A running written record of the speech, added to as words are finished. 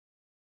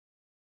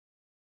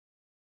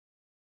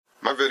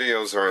My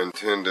videos are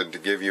intended to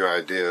give you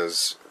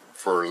ideas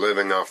for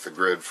living off the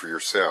grid for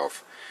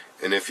yourself.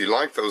 And if you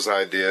like those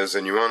ideas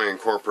and you want to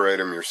incorporate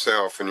them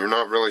yourself and you're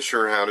not really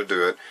sure how to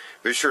do it,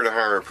 be sure to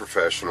hire a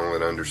professional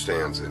that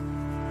understands it.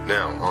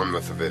 Now, on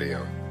with the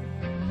video.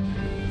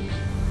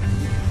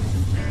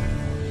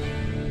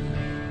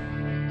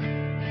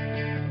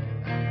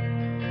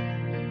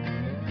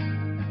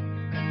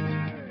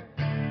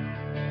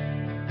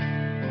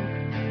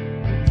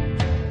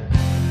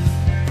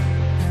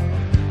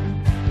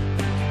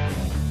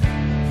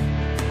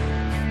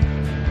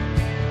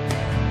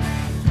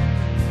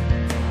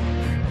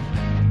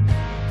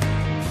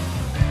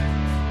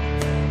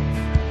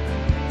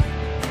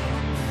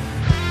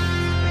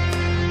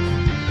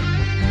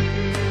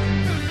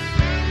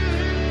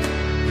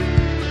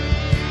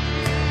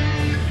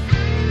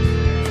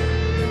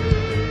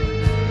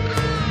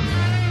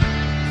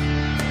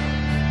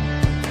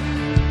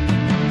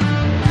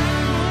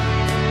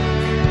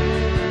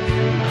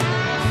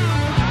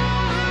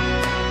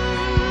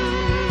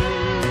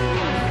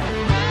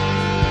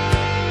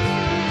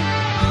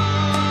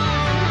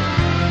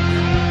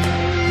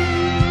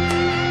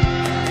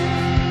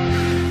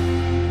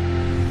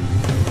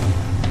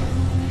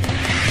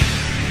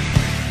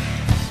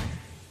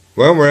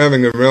 Well, we're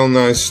having a real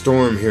nice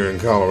storm here in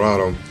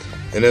Colorado,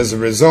 and as a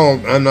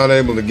result, I'm not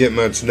able to get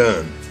much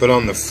done. But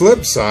on the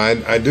flip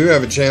side, I do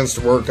have a chance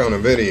to work on a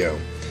video.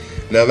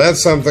 Now,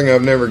 that's something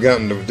I've never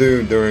gotten to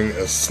do during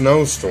a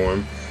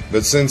snowstorm,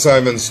 but since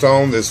I've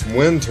installed this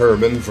wind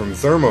turbine from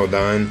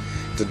Thermodyne,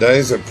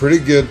 today's a pretty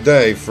good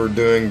day for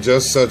doing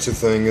just such a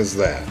thing as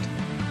that.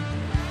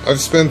 I've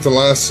spent the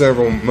last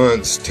several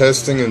months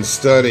testing and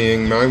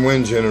studying my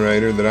wind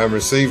generator that I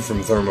received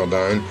from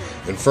Thermodyne,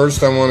 and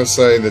first I want to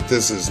say that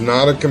this is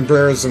not a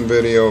comparison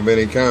video of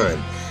any kind.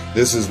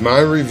 This is my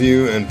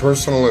review and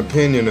personal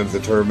opinion of the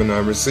turbine I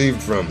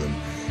received from them.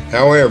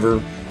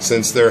 However,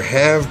 since there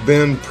have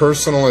been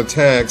personal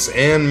attacks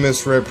and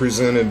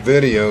misrepresented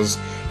videos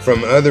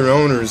from other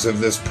owners of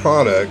this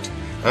product,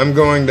 I'm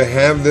going to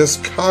have this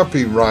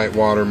copyright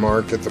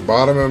watermark at the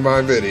bottom of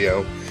my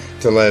video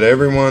to let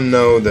everyone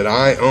know that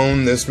I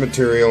own this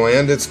material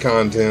and its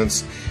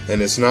contents,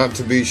 and it's not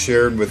to be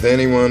shared with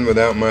anyone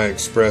without my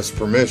express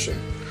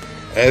permission.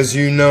 As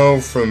you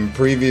know from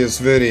previous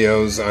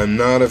videos, I'm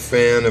not a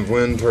fan of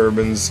wind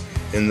turbines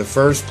in the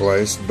first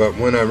place, but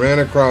when I ran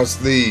across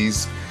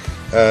these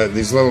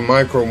little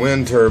micro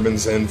wind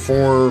turbines, and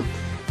for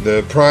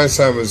the price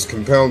I was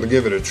compelled to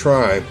give it a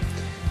try.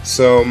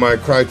 So my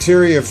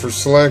criteria for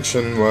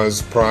selection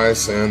was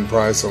price and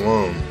price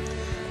alone.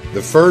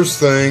 The first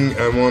thing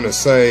I want to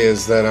say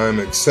is that I'm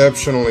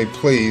exceptionally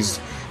pleased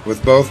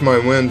with both my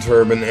wind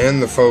turbine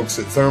and the folks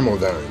at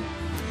Thermodyne.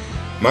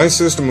 My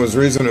system was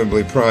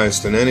reasonably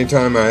priced, and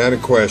anytime I had a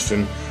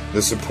question,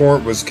 the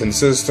support was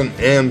consistent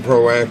and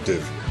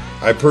proactive.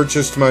 I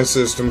purchased my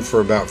system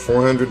for about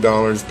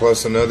 $400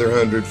 plus another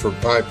 $100 for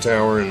pipe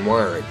tower and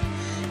wiring.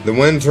 The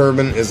wind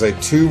turbine is a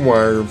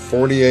 2-wire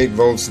 48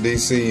 volts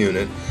DC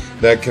unit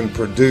that can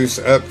produce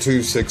up to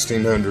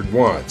 1600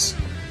 watts.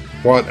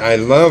 What I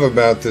love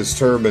about this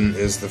turbine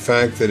is the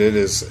fact that it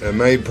is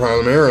made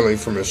primarily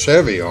from a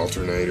Chevy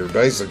alternator,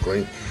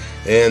 basically,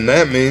 and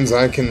that means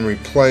I can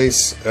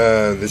replace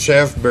the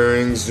shaft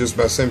bearings just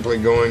by simply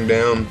going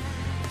down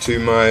to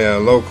my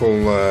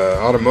local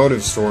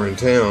automotive store in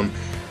town,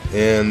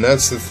 and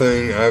that's the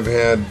thing I've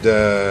had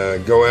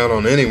go out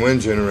on any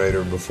wind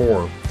generator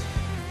before.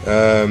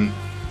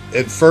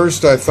 At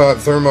first I thought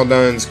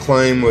Thermodyne's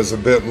claim was a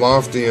bit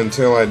lofty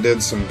until I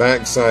did some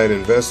backside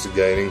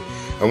investigating.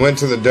 I went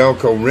to the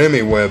Delco Remy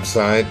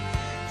website,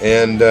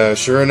 and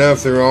sure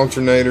enough, their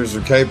alternators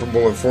are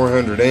capable of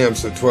 400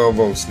 amps at 12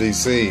 volts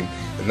DC,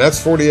 and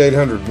that's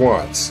 4,800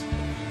 watts.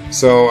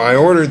 So I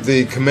ordered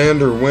the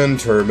Commander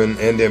wind turbine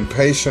and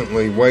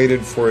impatiently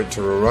waited for it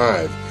to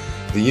arrive.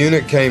 The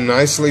unit came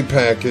nicely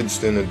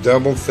packaged in a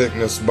double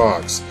thickness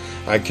box.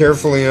 I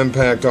carefully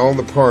unpacked all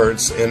the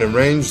parts and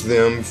arranged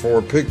them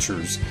for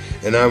pictures,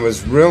 and I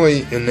was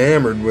really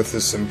enamored with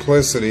the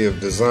simplicity of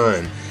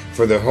design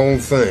for the whole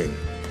thing.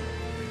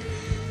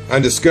 I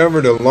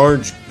discovered a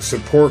large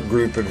support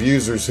group of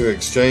users who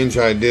exchange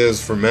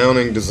ideas for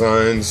mounting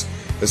designs,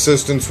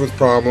 assistance with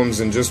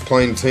problems, and just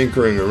plain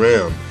tinkering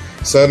around.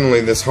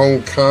 Suddenly, this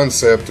whole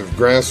concept of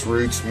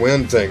grassroots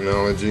wind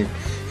technology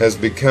has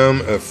become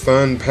a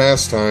fun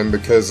pastime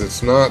because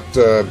it's not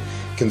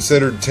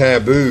considered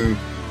taboo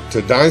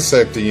to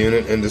dissect a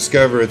unit and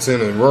discover its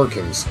inner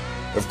workings.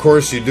 Of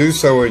course, you do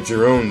so at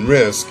your own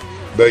risk,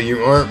 but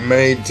you aren't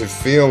made to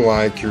feel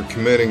like you're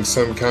committing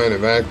some kind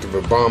of act of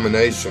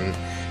abomination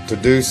to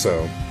do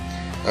so.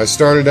 I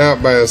started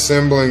out by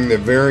assembling the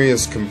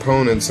various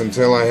components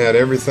until I had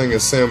everything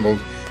assembled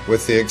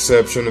with the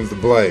exception of the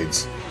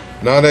blades.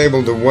 Not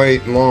able to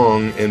wait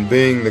long, and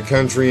being the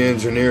country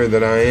engineer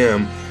that I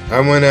am,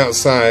 I went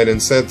outside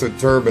and set the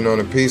turbine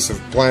on a piece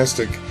of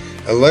plastic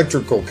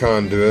electrical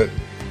conduit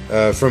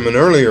from an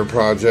earlier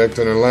project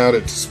and allowed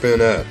it to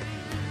spin up.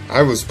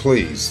 I was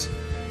pleased.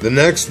 The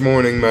next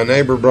morning, my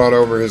neighbor brought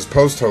over his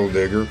post hole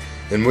digger,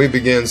 and we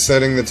began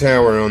setting the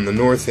tower on the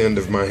north end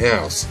of my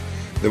house.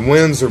 The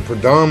winds are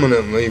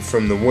predominantly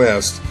from the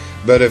west,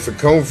 but if a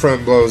cold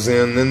front blows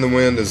in, then the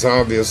wind is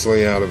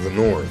obviously out of the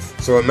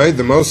north. So it made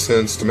the most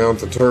sense to mount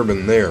the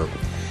turbine there.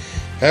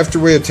 After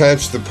we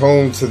attached the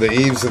pole to the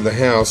eaves of the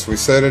house, we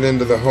set it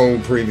into the hole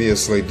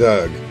previously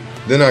dug.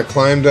 Then I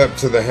climbed up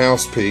to the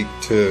house peak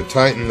to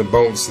tighten the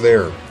bolts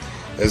there.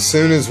 As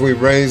soon as we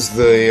raised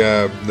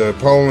the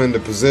pole into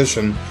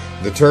position,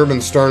 the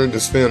turbine started to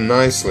spin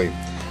nicely.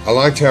 I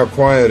liked how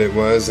quiet it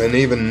was, and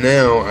even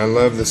now I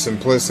love the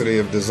simplicity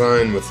of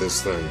design with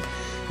this thing.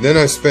 Then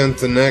I spent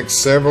the next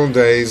several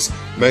days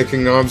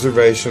making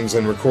observations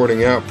and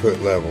recording output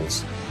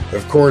levels.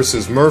 Of course,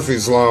 as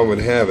Murphy's Law would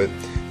have it,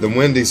 the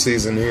windy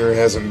season here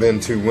hasn't been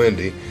too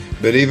windy,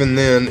 but even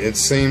then it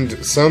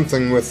seemed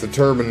something with the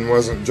turbine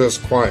wasn't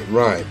just quite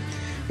right.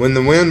 When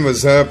the wind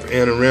was up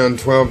and around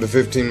 12 to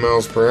 15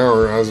 miles per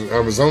hour, I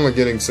was only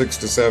getting 6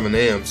 to 7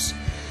 amps,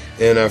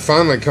 and I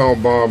finally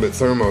called Bob at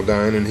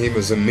Thermodyne, and he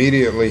was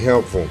immediately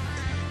helpful.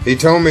 He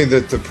told me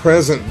that the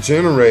present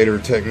generator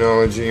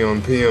technology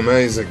on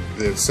PMAs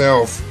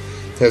itself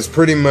has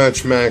pretty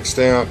much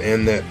maxed out,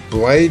 and that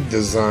blade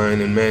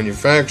design and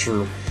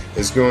manufacture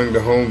is going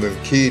to hold the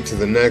key to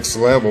the next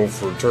level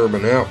for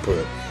turbine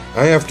output.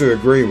 I have to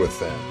agree with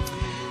that.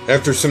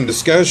 After some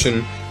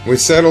discussion, we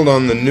settled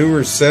on the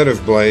newer set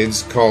of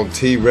blades called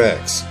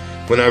T-Rex.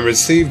 When I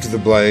received the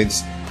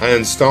blades, I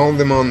installed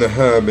them on the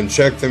hub and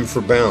checked them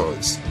for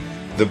balance.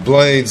 The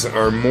blades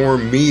are more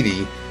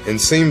meaty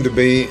and seem to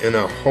be in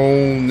a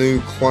whole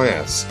new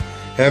class,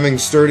 having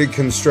sturdy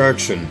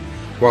construction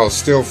while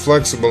still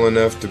flexible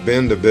enough to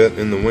bend a bit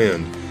in the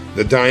wind.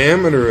 The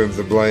diameter of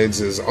the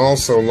blades is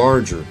also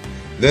larger.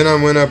 Then I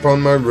went up on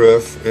my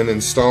roof and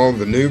installed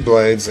the new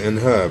blades and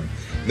hub.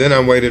 Then I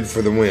waited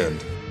for the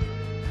wind.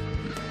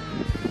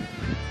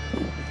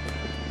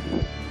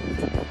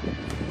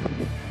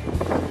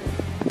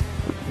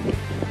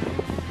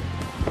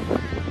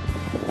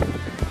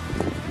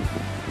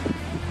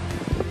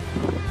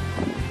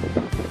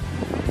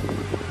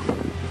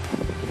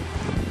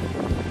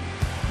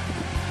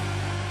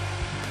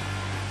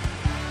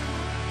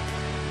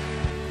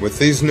 With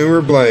these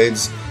newer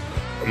blades,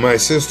 my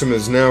system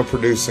is now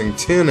producing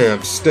 10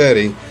 amps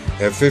steady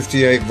at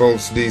 58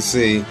 volts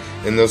DC,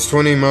 and those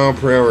 20 mile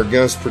per hour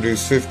gusts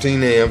produce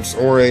 15 amps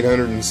or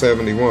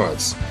 870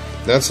 watts.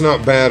 That's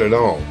not bad at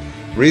all.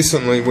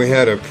 Recently we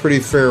had a pretty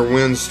fair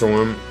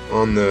windstorm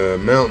on the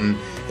mountain,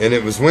 and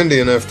it was windy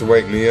enough to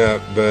wake me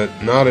up, but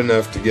not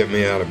enough to get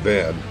me out of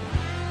bed.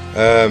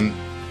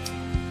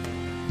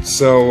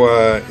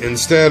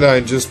 Instead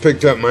I just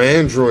picked up my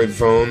Android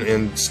phone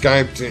and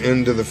Skyped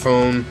into the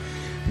phone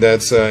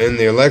that's in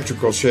the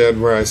electrical shed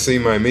where I see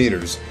my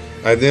meters.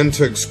 I then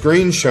took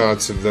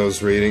screenshots of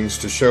those readings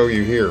to show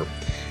you here.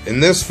 In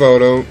this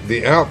photo,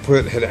 the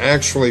output had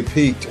actually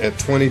peaked at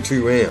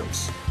 22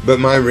 amps, but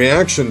my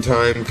reaction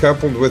time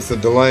coupled with the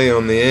delay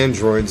on the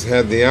Androids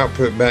had the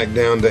output back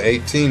down to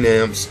 18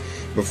 amps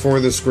before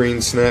the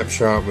screen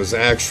snapshot was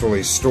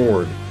actually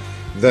stored.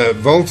 The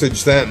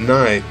voltage that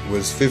night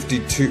was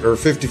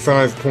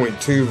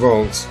 55.2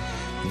 volts,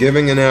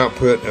 giving an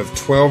output of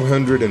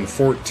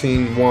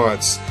 1214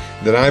 watts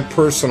that I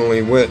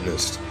personally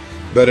witnessed.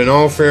 But in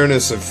all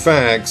fairness of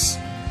facts,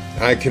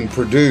 I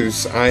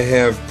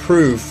have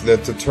proof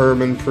that the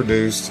turbine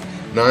produced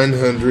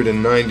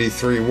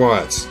 993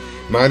 watts.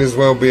 Might as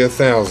well be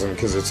 1,000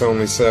 because it's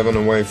only 7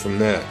 away from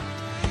that.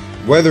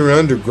 Weather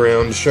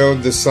Underground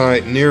showed the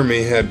site near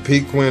me had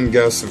peak wind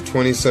gusts of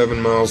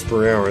 27 miles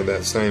per hour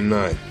that same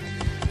night.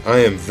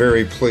 I am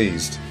very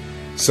pleased.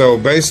 So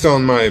based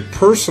on my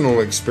personal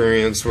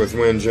experience with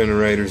wind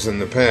generators in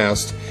the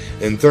past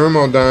and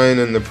Thermodyne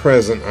in the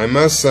present, I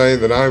must say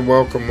that I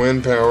welcome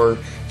wind power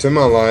to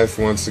my life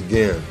once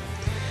again.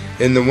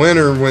 In the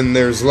winter, when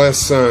there's less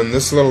sun,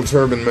 this little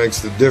turbine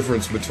makes the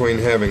difference between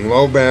having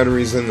low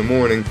batteries in the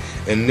morning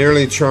and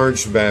nearly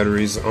charged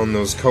batteries on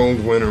those cold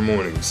winter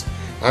mornings.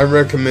 I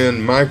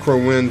recommend micro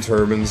wind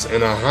turbines,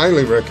 and I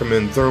highly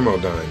recommend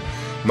Thermodyne.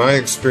 My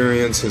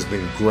experience has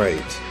been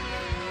great.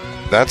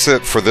 That's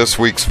it for this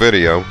week's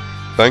video.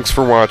 Thanks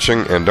for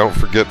watching, and don't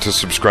forget to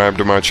subscribe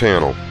to my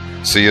channel.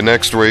 See you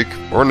next week,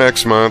 or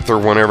next month, or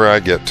whenever I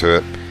get to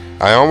it.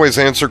 I always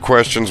answer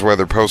questions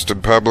whether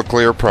posted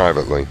publicly or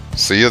privately.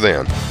 See you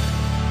then.